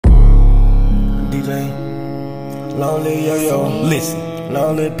DJ. Lonely yo-yo. Listen.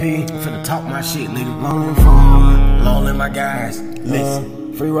 Lonely P. Finna talk my shit, nigga. Lonely Ford. Lonely my guys.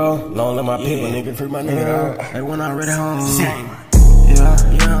 Listen. Free roll. Lonely my people, nigga. Free my nigga. They went already home. Same. Yeah.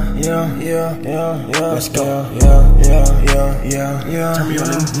 Let's go. Yeah. Turn me on,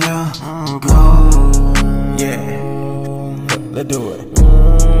 nigga. Go. Yeah. Let's do it.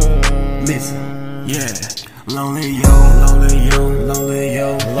 Listen. Yeah. Lonely yo.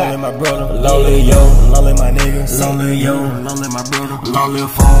 Lonely my brother. Lonely yo. Lonely my nigga. Lonely yo. Lonely my brother. Lonely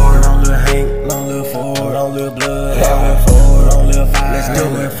Ford. Lonely Hank. Lonely Ford. Lonely blood. Lonely Ford. Lonely fire. Let's do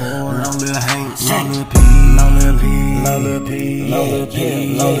it. Lonely Hank. Lonely P. Lonely P. Lonely P. Lonely P.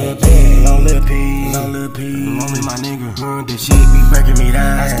 Lonely P. Lonely P. Lonely P. Lonely my nigga. This shit be breaking me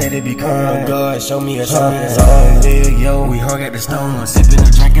down. I steady be calm. God, show me a sign. Lonely yo. We hung at the stone, sipping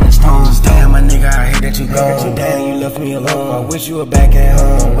and drinking the stones. Damn, my nigga, I hate that you gone. Damn, you left me alone. I wish you were back at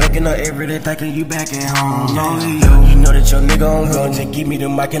home. Waking up every day thinking you back at home. Lonely yo. You know that your nigga on gun. Just give me the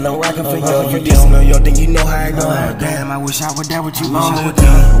mic and I'm rocking for you. You don't know your thing, you know how I go. Damn, I wish I was there with you.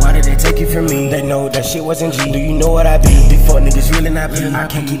 Why did they take you from me? They know that shit wasn't G. Do you know what I be? These fuck niggas really not P. I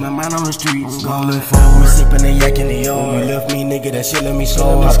can't keep my mind on the streets. Lonely Ford. We sipping and yakking the yo. You left me, nigga, that shit let me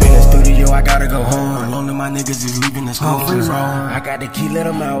slow. Hop in the studio, I gotta go home. Lonely my niggas is leaving the school. Free roll. I got the key, let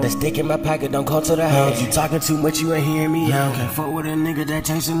them out. That stick in my pocket, don't call to the house. You talking too much, you ain't hearing me out. Can't fuck with a nigga that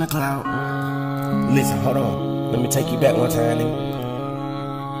chasing the clout. Listen, hold on. Let me take you back one time, nigga.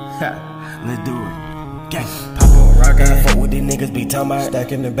 Let's do it. Gang. Pop up, rockin'. Fuck with these niggas be talking about.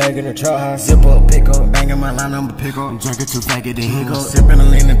 Stacking the bag in the trap house. Zip up, pick up. Banging my line, I'm a pick up. I'm drinking too faggot, then hiccup. Sippin' a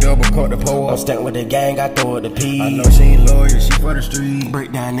lean and double cut the pole. I'm stacked with the gang, I throw it the P. I know she ain't loyal, she for the street.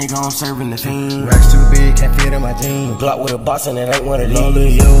 Breakdown, nigga, I'm serving the fiend. Racks too big, can't fit in my jeans. Glock with a box and it ain't one of these.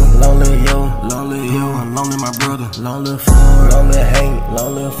 Lonely yo. I'm lonely my brother. Lonely Ford. Lonely Hank.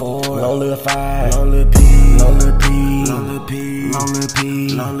 Lonely Ford. Lonely fire. Lonely P. Lonely P. Lonely P. Lonely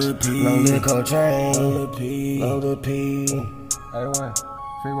P. Lonely P. Lonely Coltrane. Lonely P. Lonely P. A1.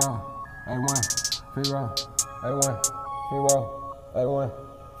 Free roll. A1. Free roll. A1. Free roll. A1.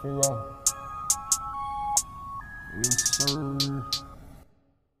 Free roll. Yes, sir.